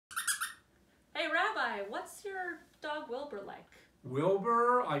Hey, Rabbi, what's your dog Wilbur like?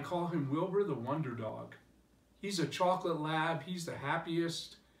 Wilbur, I call him Wilbur the Wonder Dog. He's a chocolate lab. He's the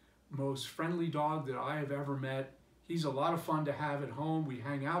happiest, most friendly dog that I have ever met. He's a lot of fun to have at home. We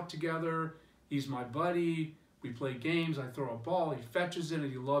hang out together. He's my buddy. We play games. I throw a ball. He fetches it,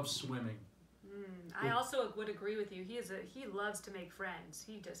 and he loves swimming. I also would agree with you. He loves to make friends.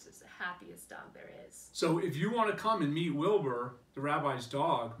 He just is the happiest dog there is. So if you want to come and meet Wilbur, the rabbi's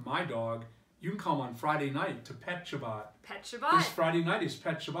dog, my dog, you can come on Friday night to Pet Shabbat. Pet Shabbat. This Friday night is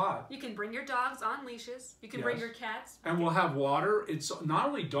Pet Shabbat. You can bring your dogs on leashes. You can bring your cats. And we'll have water. It's not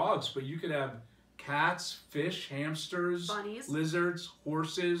only dogs, but you could have cats, fish, hamsters, bunnies, lizards,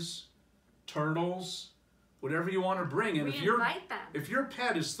 horses, turtles, whatever you want to bring. And we invite them. If your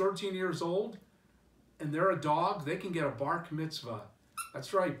pet is 13 years old and they're a dog, they can get a bark mitzvah.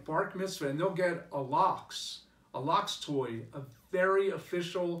 That's right, bark mitzvah. And they'll get a lox toy, a very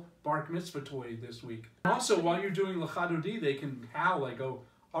official bark mitzvah toy this week. Also, while you're doing L'chadodi, they can howl, like go,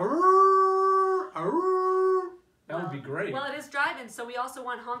 arrrr, arrrr. That would be great. Well, it is drive-in, so we also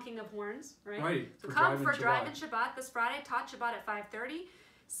want honking of horns, right? Right. So come for Drive-In Shabbat this Friday, Tot Shabbat at 5:30.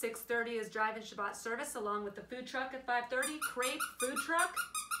 6:30 is Drive-In Shabbat service, along with the food truck at 5:30, crepe food truck.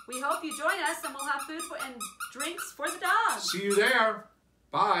 We hope you join us, and we'll have food and drinks for the dogs. See you there.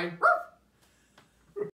 Bye.